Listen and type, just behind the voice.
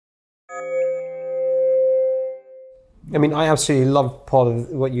I mean, I absolutely love part of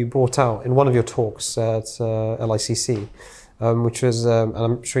what you brought out in one of your talks at LICC, which was, and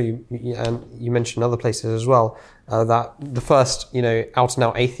I'm sure you mentioned other places as well, that the first,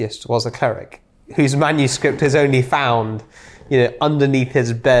 out-and-out atheist was a cleric whose manuscript is only found, underneath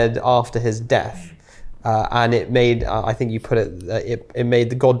his bed after his death. And it made, I think you put it, it made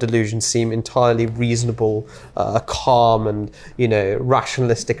the God delusion seem entirely reasonable, a calm and,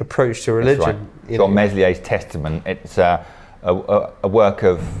 rationalistic approach to religion. That's right. It's got Meslier's Testament. It's a work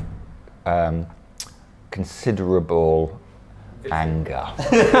of considerable anger.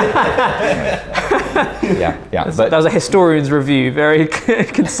 yeah. But that was a historian's review, very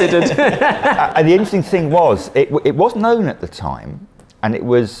considered. And the interesting thing was, it was known at the time, and it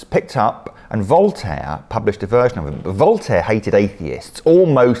was picked up, and Voltaire published a version of it. But Voltaire hated atheists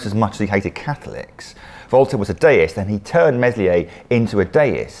almost as much as he hated Catholics. Voltaire was a deist, and he turned Meslier into a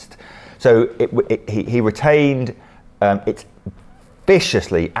deist. So he retained its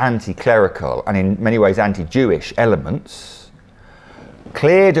viciously anti-clerical and in many ways anti-Jewish elements,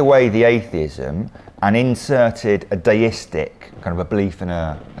 cleared away the atheism, and inserted a deistic kind of a belief in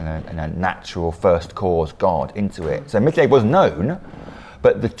a natural first cause God into it. So Meslier was known,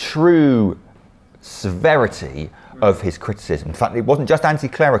 but the true severity of his criticism, in fact, it wasn't just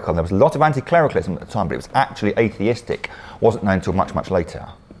anti-clerical, there was a lot of anti-clericalism at the time, but it was actually atheistic, wasn't known until much, much later.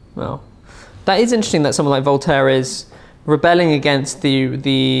 Well, that is interesting that someone like Voltaire is rebelling against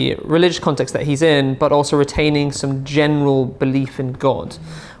the religious context that he's in, but also retaining some general belief in God.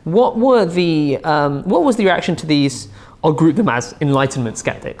 What was the reaction to these? I'll group them as Enlightenment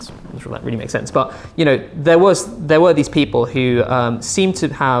skeptics. I'm not sure that really makes sense, but there were these people who seemed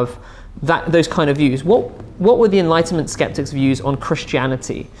to have those kind of views. What were the Enlightenment skeptics' views on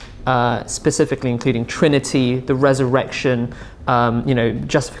Christianity, specifically including Trinity, the resurrection,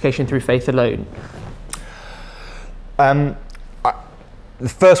 justification through faith alone? The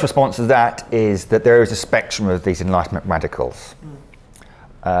first response to that is that there is a spectrum of these Enlightenment radicals,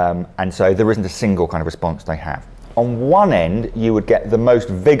 and so there isn't a single kind of response they have. On one end, you would get the most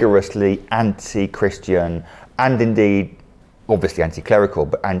vigorously anti-Christian and indeed, obviously anti-clerical,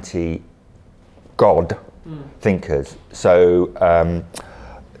 but anti-God thinkers. So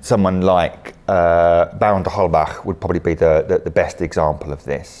someone like Baron de Holbach would probably be the best example of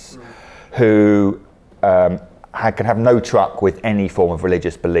this, who can have no truck with any form of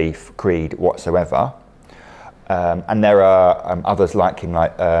religious belief, creed whatsoever. And there are others like him,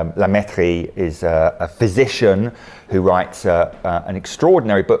 like La Mettrie is a physician who writes an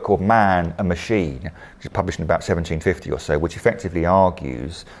extraordinary book called Man, a Machine, which is published in about 1750 or so, which effectively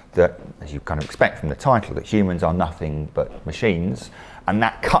argues that, as you kind of expect from the title, that humans are nothing but machines, and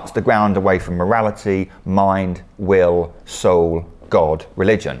that cuts the ground away from morality, mind, will, soul, God,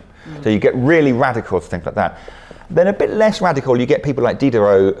 religion. So you get really radical things like that. Then a bit less radical, you get people like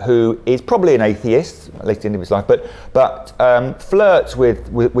Diderot, who is probably an atheist, at least at the end of his life, but flirts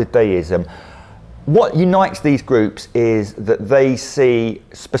with deism. What unites these groups is that they see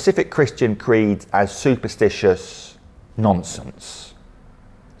specific Christian creeds as superstitious nonsense.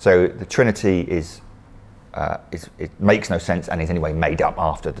 So the Trinity it makes no sense and is anyway made up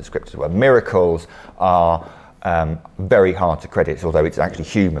after the scriptures were. Miracles are very hard to credit, although it's actually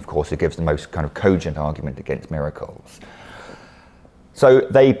Hume, of course, who gives the most kind of cogent argument against miracles. So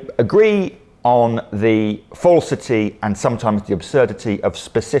they agree on the falsity and sometimes the absurdity of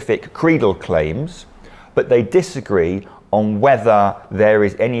specific creedal claims, but they disagree on whether there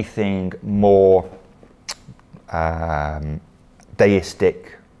is anything more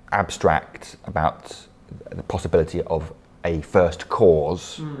deistic, abstract about the possibility of a first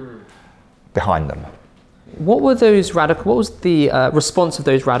cause behind them. What was the response of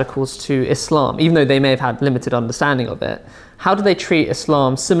those radicals to Islam, even though they may have had limited understanding of it? How do they treat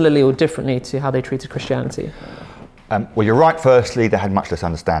Islam similarly or differently to how they treated Christianity? Well, you're right, firstly, they had much less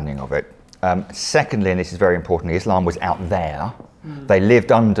understanding of it. Secondly, and this is very important, Islam was out there. They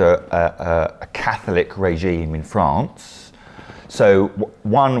lived under a Catholic regime in France. So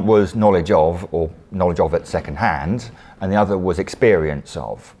one was knowledge of, or knowledge of at second hand, and the other was experience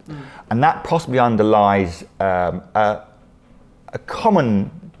of. And that possibly underlies a common,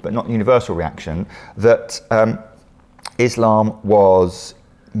 but not universal reaction, that Islam was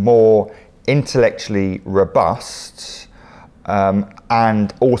more intellectually robust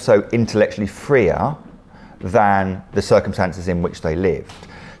and also intellectually freer than the circumstances in which they lived.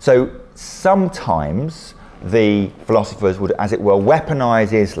 So sometimes the philosophers would, as it were,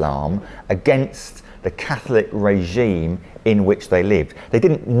 weaponize Islam against the Catholic regime in which they lived. They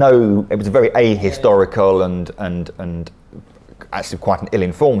didn't know, it was a very ahistorical and actually quite an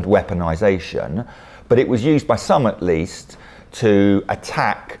ill-informed weaponization, but it was used by some at least to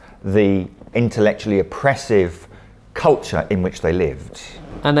attack the intellectually oppressive culture in which they lived.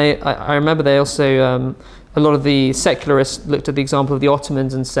 And I remember they also, a lot of the secularists looked at the example of the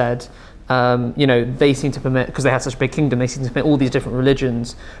Ottomans and said, you know, they seem to permit, because they had such a big kingdom, they seem to permit all these different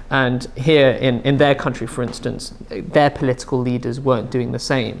religions. And here in their country, for instance, their political leaders weren't doing the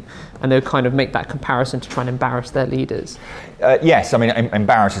same. And they would kind of make that comparison to try and embarrass their leaders. Yes, I mean,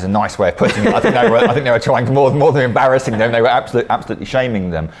 embarrass is a nice way of putting it. I think they were trying more than embarrassing them. They were absolutely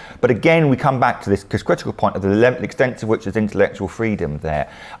shaming them. But again, we come back to this critical point of the extent to which there's intellectual freedom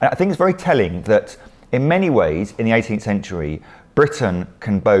there. And I think it's very telling that in many ways, in the 18th century, Britain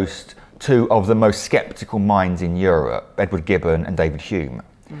can boast two of the most sceptical minds in Europe, Edward Gibbon and David Hume.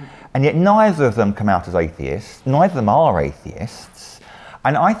 And yet neither of them come out as atheists, neither of them are atheists.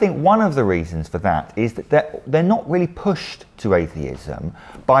 And I think one of the reasons for that is that they're not really pushed to atheism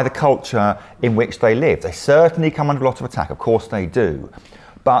by the culture in which they live. They certainly come under a lot of attack, of course they do,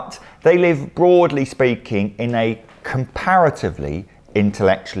 but they live, broadly speaking, in a comparatively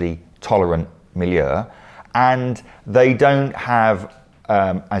intellectually tolerant milieu, and they don't have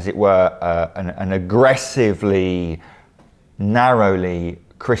as it were, an aggressively, narrowly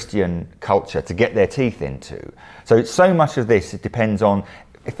Christian culture to get their teeth into. So much of this, it depends on,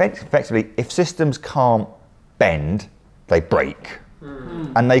 effectively, if systems can't bend, they break.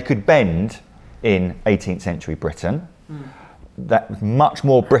 And they could bend in 18th century Britain. That was much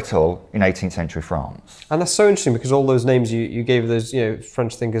more brittle in 18th century France. And that's so interesting, because all those names you gave, those, you know,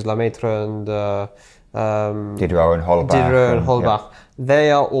 French thinkers, Lemaitre and Diderot and Holbach. Yeah.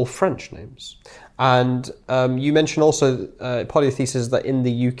 They are all French names. And you mentioned also, part of your thesis, that in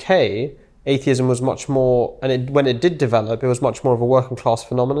the UK, atheism was much more, and when it did develop, it was much more of a working class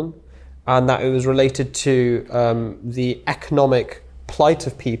phenomenon, and that it was related to the economic plight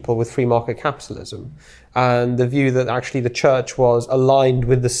of people with free market capitalism, and the view that actually the church was aligned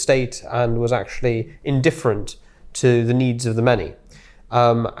with the state and was actually indifferent to the needs of the many.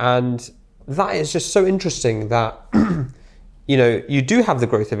 And that is just so interesting that you know, you do have the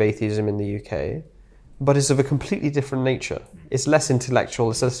growth of atheism in the UK, but it's of a completely different nature. It's less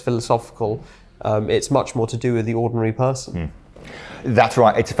intellectual, it's less philosophical, it's much more to do with the ordinary person. That's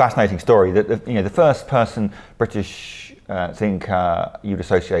right. It's a fascinating story. That the first person, British thinker you'd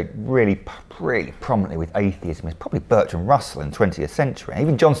associate really prominently with atheism is probably Bertrand Russell in the 20th century.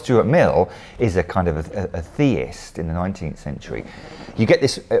 Even John Stuart Mill is a kind of a theist in the 19th century. You get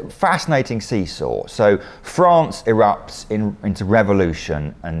this fascinating seesaw. So France erupts into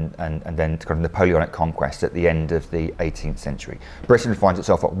revolution and then kind of Napoleonic conquest at the end of the 18th century. Britain finds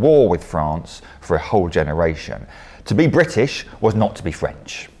itself at war with France for a whole generation. To be British was not to be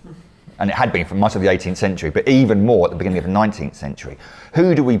French. And it had been for much of the 18th century, but even more at the beginning of the 19th century.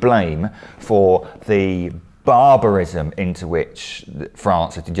 Who do we blame for the barbarism into which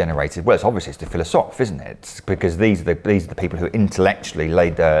France has degenerated? Well, it's the philosophes, isn't it? Because these are the people who intellectually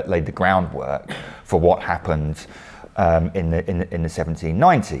laid the groundwork for what happened in the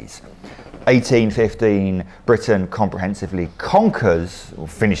 1790s. 1815, Britain comprehensively conquers or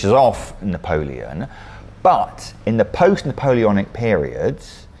finishes off Napoleon, but in the post-Napoleonic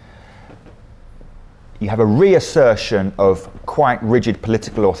periods, you have a reassertion of quite rigid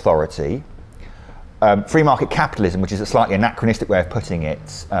political authority. Free market capitalism, which is a slightly anachronistic way of putting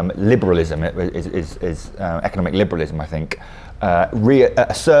it, liberalism is economic liberalism, I think,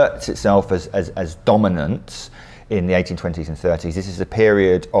 asserts itself as dominant in the 1820s and 30s. This is a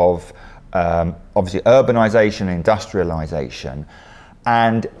period of obviously urbanisation and industrialisation,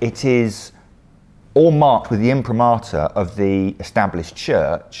 and it is all marked with the imprimatur of the established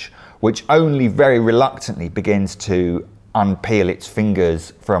church, which only very reluctantly begins to unpeel its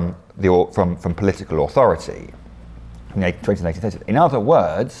fingers from political authority in the 20s and 1830s. In other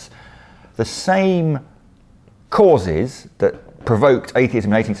words, the same causes that provoked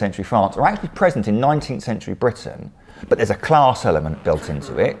atheism in 18th century France are actually present in 19th century Britain, but there's a class element built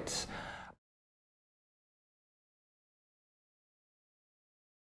into it.